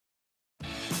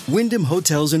Wyndham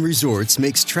Hotels and Resorts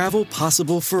makes travel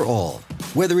possible for all.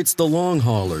 Whether it's the long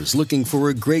haulers looking for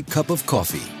a great cup of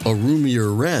coffee, a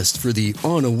roomier rest for the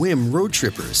on-a-whim road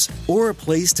trippers, or a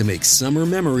place to make summer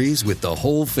memories with the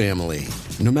whole family.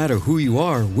 No matter who you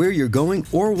are, where you're going,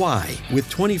 or why, with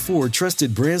 24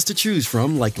 trusted brands to choose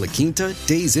from like La Quinta,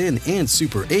 Days Inn, and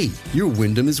Super 8, your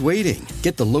Wyndham is waiting.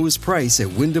 Get the lowest price at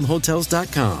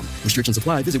WyndhamHotels.com. Restrictions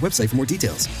apply. Visit website for more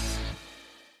details.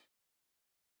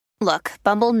 Look,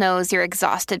 Bumble knows you're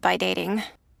exhausted by dating.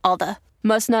 All the,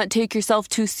 must not take yourself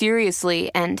too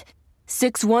seriously, and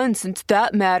 6'1" since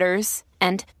that matters,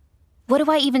 and what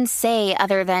do I even say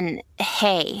other than,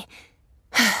 hey?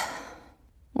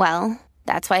 Well,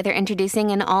 that's why they're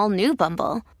introducing an all-new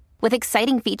Bumble, with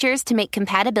exciting features to make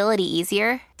compatibility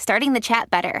easier, starting the chat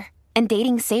better, and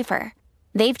dating safer.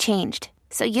 They've changed,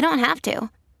 so you don't have to.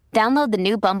 Download the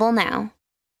new Bumble now.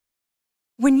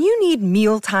 When you need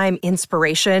mealtime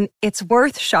inspiration, it's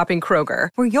worth shopping Kroger,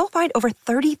 where you'll find over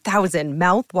 30,000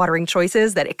 mouth-watering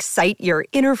choices that excite your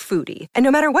inner foodie. And no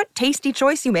matter what tasty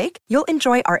choice you make, you'll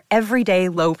enjoy our everyday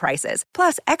low prices,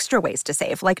 plus extra ways to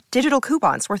save, like digital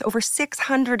coupons worth over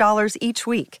 $600 each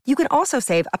week. You can also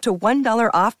save up to $1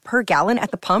 off per gallon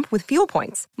at the pump with fuel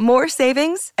points. More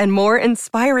savings and more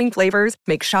inspiring flavors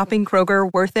make shopping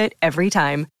Kroger worth it every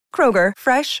time. Kroger,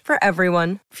 fresh for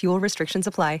everyone. Fuel restrictions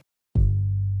apply.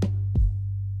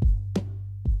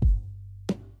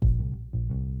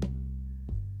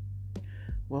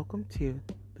 Welcome to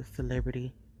the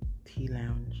Celebrity Tea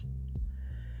Lounge.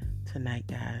 Tonight,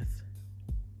 guys,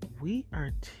 we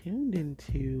are tuned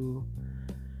into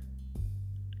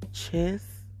Chess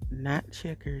Not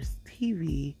Checkers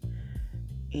TV,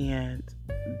 and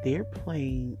they're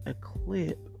playing a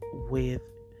clip with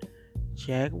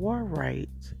Jaguar Wright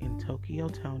and Tokyo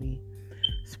Toni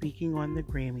speaking on the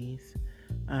Grammys.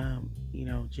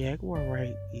 Jaguar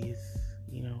Wright is,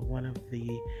 one of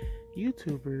the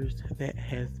YouTubers that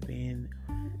has been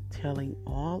telling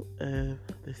all of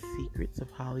the secrets of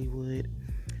Hollywood.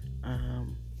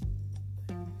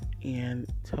 And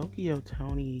Tokyo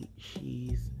Toni,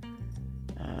 she's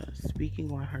speaking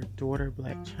on her daughter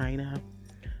Blac Chyna,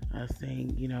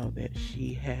 saying, that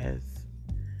she has,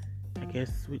 I guess,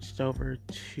 switched over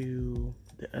to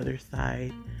the other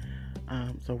side.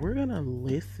 So we're going to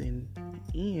listen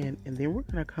in, and then we're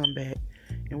going to come back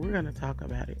and we're going to talk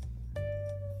about it.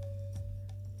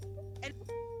 And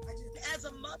as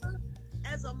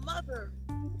a mother,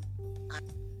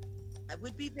 I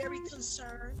would be very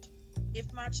concerned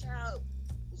if my child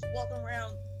was walking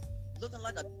around looking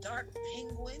like a dark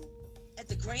penguin at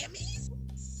the Grammys.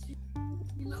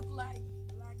 You look like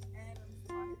Black Adam's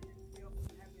wife in Film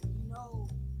from Heaven. You know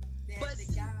that But the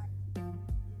guy,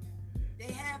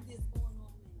 they have this going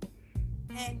on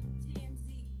now. And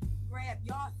TMZ grabbed,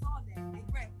 y'all saw that. They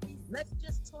grabbed pieces. Let's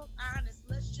just talk honest.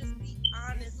 Let's just be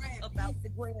honest about the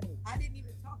Grammys. I didn't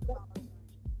even talk about it.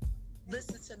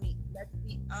 Listen to me. Let's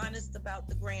be honest about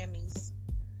the Grammys.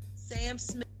 Sam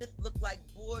Smith looked like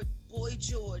Boy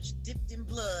George dipped in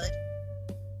blood.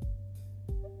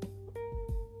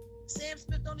 Sam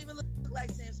Smith don't even look like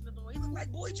Sam Smith no more. He look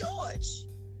like Boy George.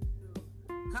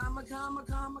 Comma. Come and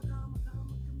go.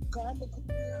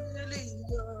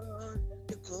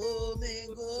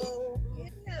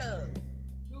 Yeah.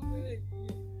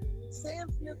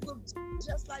 Sam Smith looked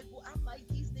just like, I'm like,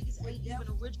 these niggas ain't even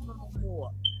original no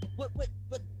more.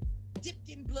 But dipped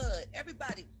in blood.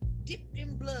 Everybody dipped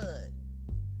in blood.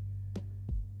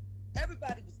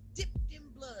 Everybody was dipped in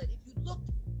blood. If you looked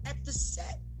at the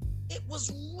set, it was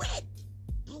red.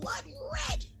 Blood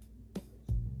red.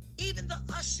 Even the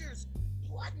ushers,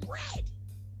 blood red.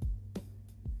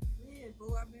 Yeah,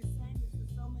 boo, I've been saying this for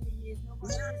so many years.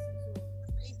 Nobody listens to it.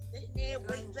 They there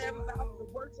waiting for everybody to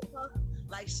worship her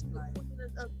like she's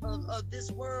the queen of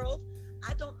this world.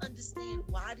 I don't understand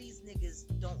why these niggas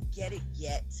don't get it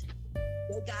yet.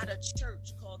 They got a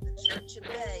church called the Church of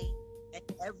Bay, and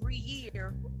every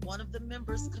year one of the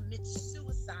members commits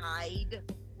suicide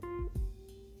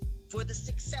for the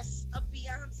success of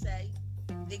Beyonce.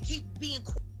 They keep being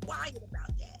quiet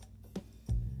about that.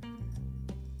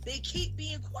 They keep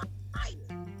being quiet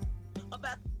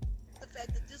about the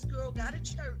fact that this girl got a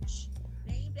church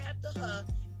named after her,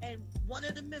 and one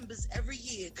of the members every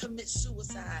year commits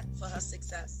suicide for her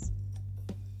success.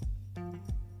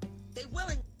 They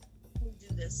willingly do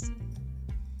this.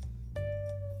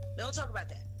 They don't talk about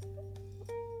that.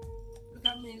 Look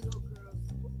how many little girls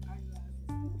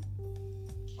idolize.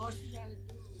 All she gotta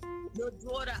do. Your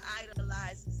daughter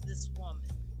idolizes this woman.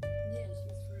 Yeah,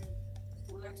 she's free.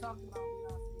 When I talked about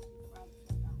Beyonce, she's right.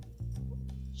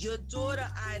 Your daughter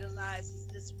idolizes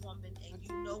this woman, and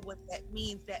you know what that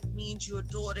means. That means your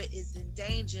daughter is in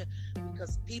danger,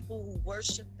 because people who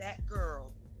worship that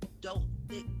girl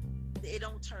they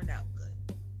don't turn out good.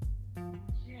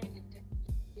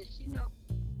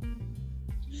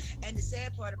 And the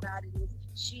sad part about it is,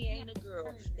 she ain't a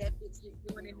girl. That bitch was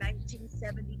born in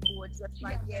 1974, just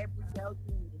like Gabrielle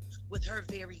Union, with her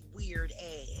very weird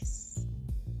ass.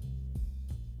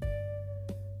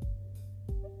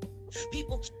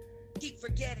 People keep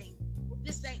forgetting,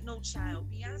 this ain't no child.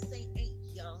 Beyonce ain't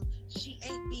young. She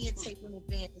ain't being taken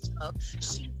advantage of.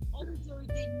 She's older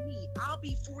than me. I'll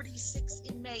be 46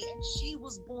 in May, and she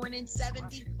was born in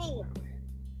 74.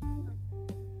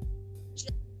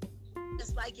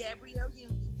 Just like Gabrielle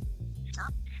Union.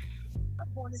 I'm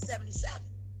born in 77.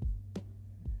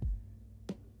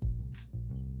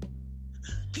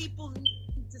 People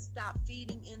need to stop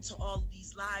feeding into all of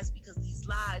these lies, because these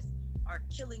lies are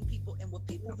killing people. And what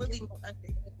people really don't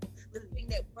understand, the thing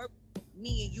that works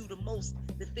me and you the most,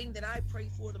 the thing that I pray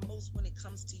for the most when it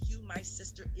comes to you, my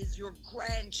sister, is your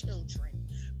grandchildren.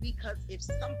 Because if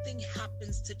something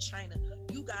happens to China,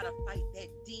 you gotta fight that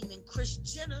demon Kris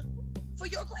Jenner for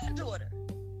your granddaughter.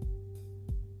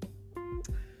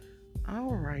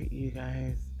 All right, you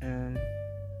guys.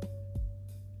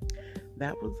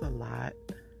 That was a lot.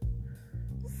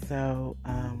 So,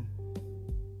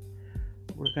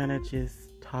 we're gonna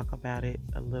just talk about it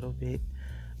a little bit.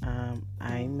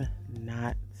 I'm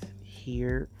not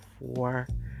here for,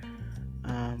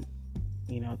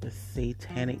 the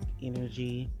satanic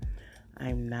energy.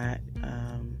 I'm not,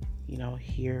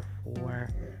 here for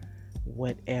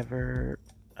whatever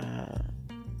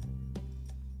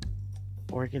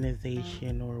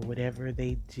organization or whatever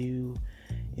they do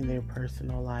in their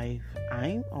personal life.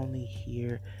 I'm only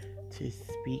here to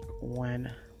speak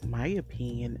on my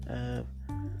opinion of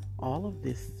all of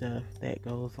this stuff that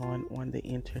goes on the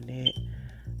internet,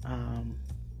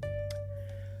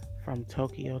 from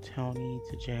Tokyo Toni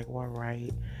to Jaguar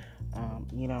Wright.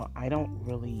 I don't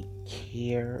really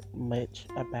care much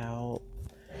about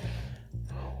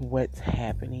what's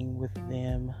happening with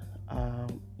them.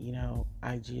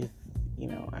 I just,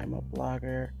 I'm a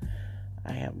blogger.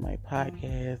 I have my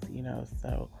podcast,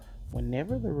 so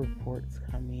whenever the reports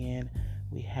come in,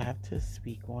 we have to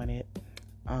speak on it.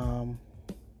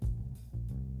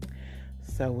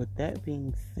 So with that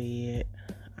being said,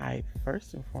 I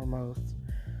first and foremost,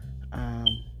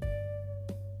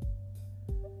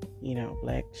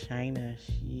 Blac Chyna,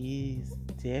 she's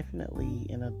definitely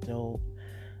an adult.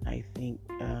 I think,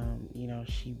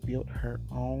 she built her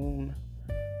own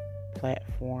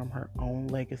platform, her own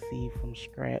legacy from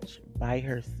scratch by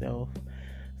herself.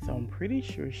 So I'm pretty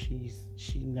sure she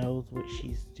knows what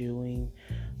she's doing.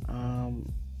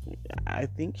 I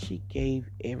think she gave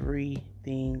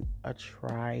everything a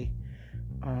try,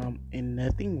 and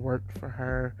nothing worked for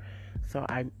her. So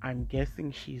I'm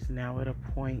guessing she's now at a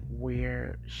point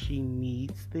where she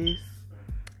needs this.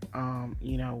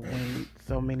 When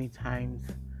so many times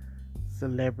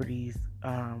celebrities,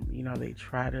 they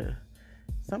try to,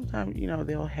 sometimes,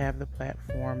 they'll have the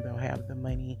platform, they'll have the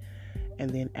money, and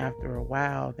then after a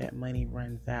while that money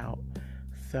runs out.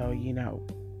 So,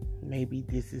 maybe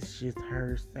this is just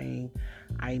her saying,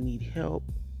 I need help.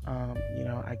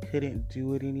 I couldn't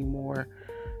do it anymore.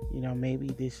 Maybe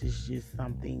this is just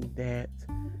something that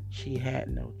she had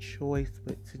no choice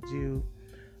but to do.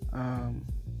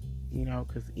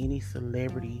 Because any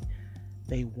celebrity,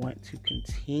 they want to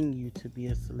continue to be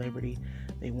a celebrity.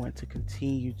 They want to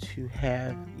continue to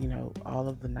have, all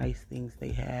of the nice things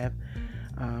they have.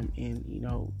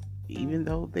 Even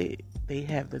though they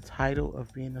have the title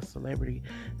of being a celebrity,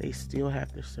 they still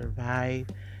have to survive.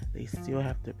 They still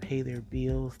have to pay their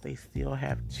bills. They still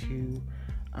have to,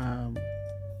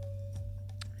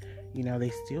 they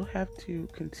still have to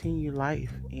continue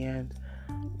life. And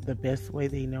the best way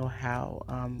they know how,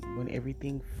 when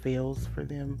everything fails for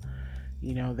them,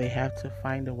 they have to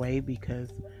find a way,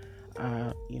 because,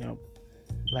 Blac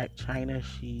Chyna,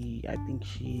 I think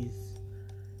she's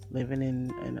living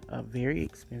in a very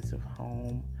expensive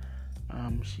home.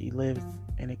 She lives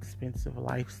an expensive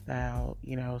lifestyle,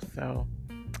 so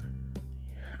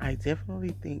I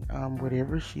definitely think,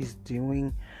 whatever she's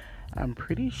doing, I'm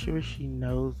pretty sure she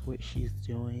knows what she's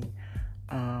doing.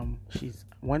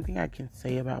 One thing I can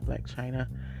say about Blac Chyna,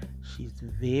 she's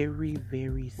very,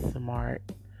 very smart.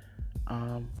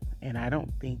 And I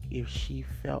don't think if she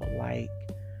felt like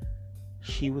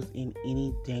she was in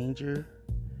any danger,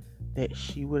 that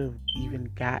she would have even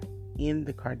got in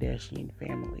the Kardashian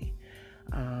family.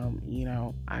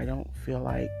 I don't feel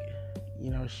like,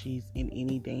 she's in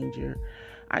any danger.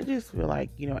 I just feel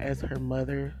like, as her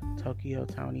mother, Tokyo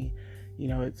Toni,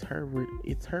 it's her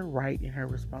right and her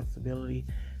responsibility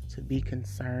to be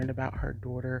concerned about her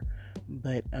daughter.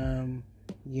 But I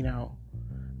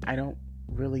don't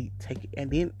really take it. And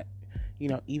then,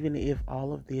 even if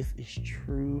all of this is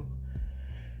true,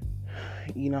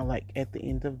 like at the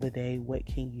end of the day, what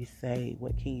can you say?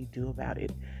 What can you do about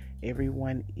it?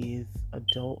 Everyone is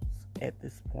adults at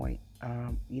this point,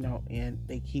 and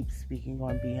they keep speaking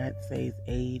on Beyonce's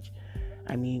age.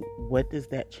 I mean, what does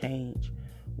that change?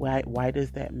 Why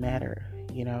does that matter?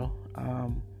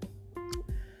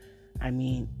 I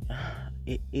mean,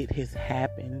 it has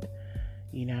happened.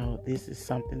 This is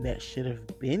something that should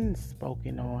have been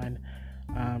spoken on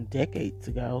decades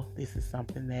ago. This is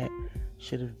something that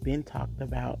should have been talked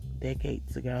about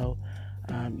decades ago.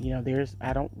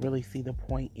 I don't really see the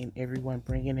point in everyone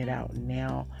bringing it out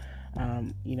now.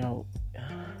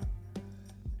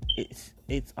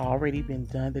 It's already been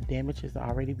done. The damage has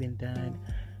already been done,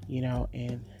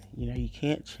 and you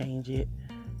can't change it.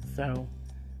 So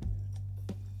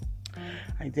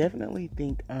I definitely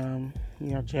think,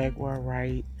 Jaguar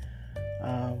Wright,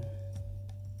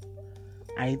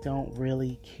 I don't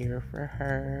really care for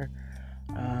her.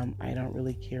 I don't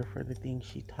really care for the things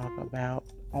she talk about,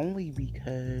 only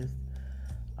because,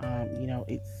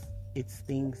 it's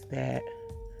things that,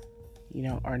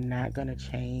 are not going to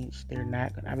change. They're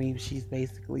not going to, I mean, she's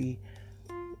basically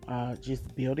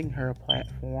just building her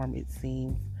platform, it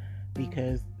seems,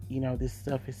 because, this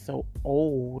stuff is so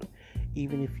old.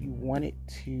 Even if you wanted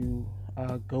to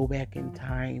go back in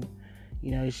time,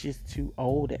 it's just too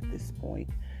old at this point.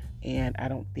 And I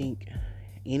don't think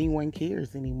anyone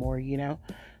cares anymore,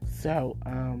 So,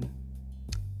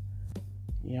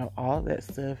 all of that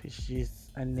stuff is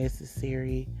just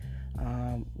unnecessary.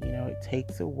 It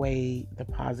takes away the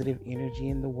positive energy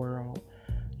in the world.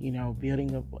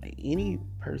 Building up any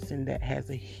person that has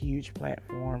a huge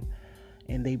platform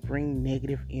and they bring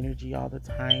negative energy all the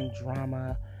time,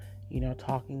 drama,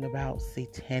 talking about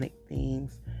satanic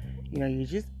things. You're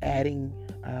just adding,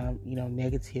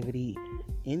 negativity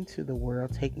into the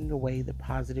world, taking away the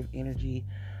positive energy.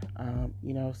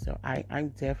 So I'm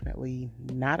definitely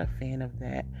not a fan of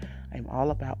that. I'm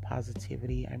all about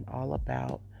positivity. I'm all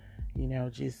about,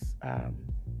 just,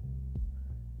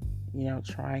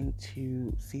 trying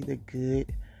to see the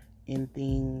good in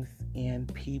things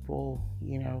and people,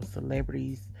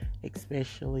 celebrities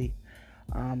especially,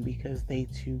 because they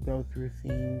too go through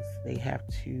things. They have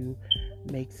to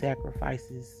make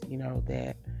sacrifices,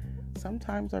 that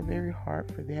sometimes are very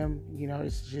hard for them.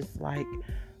 It's just like,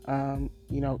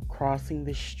 crossing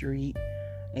the street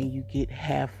and you get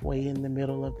halfway in the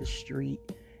middle of the street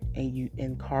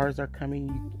and cars are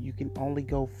coming. You can only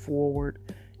go forward.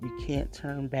 You can't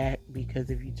turn back, because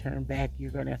if you turn back,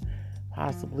 you're going to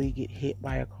possibly get hit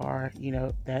by a car.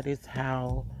 That is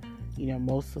how,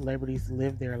 most celebrities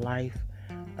live their life.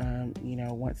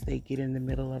 Once they get in the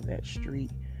middle of that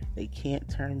street, they can't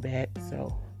turn back.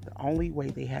 So the only way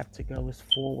they have to go is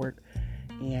forward.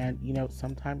 And,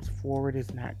 sometimes forward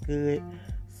is not good.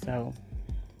 So,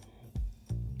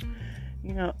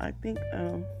 I think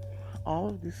all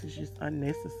of this is just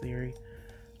unnecessary.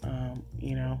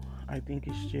 I think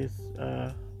it's just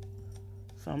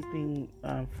something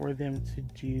for them to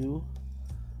do.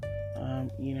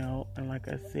 And like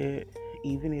I said,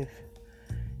 even if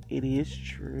it is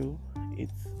true,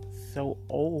 it's so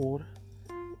old,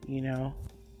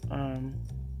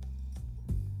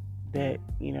 that,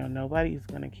 nobody's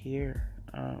gonna care.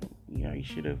 You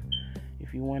should have,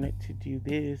 if you wanted to do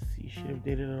this, you should have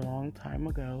did it a long time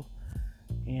ago.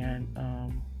 And,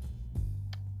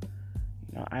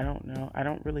 I don't know. I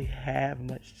don't really have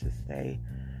much to say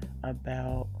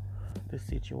about the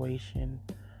situation.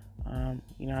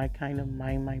 I kind of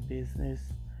mind my business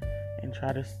and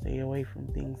try to stay away from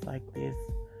things like this.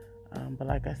 But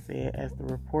like I said, as the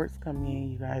reports come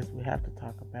in, you guys, we have to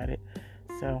talk about it.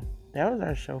 So that was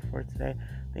our show for today.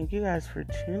 Thank you guys for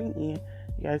tuning in.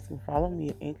 You guys can follow me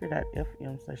at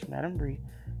anchor.fm/Madam Bree.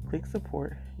 Click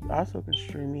support. You also can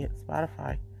stream me at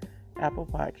Spotify, Apple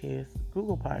Podcasts,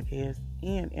 Google Podcasts,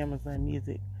 and Amazon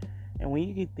Music. And when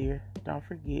you get there, don't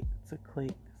forget to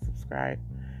click subscribe.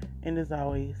 And as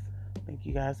always, thank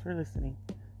you guys for listening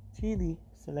to the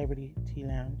Celebrity Tea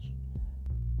Lounge.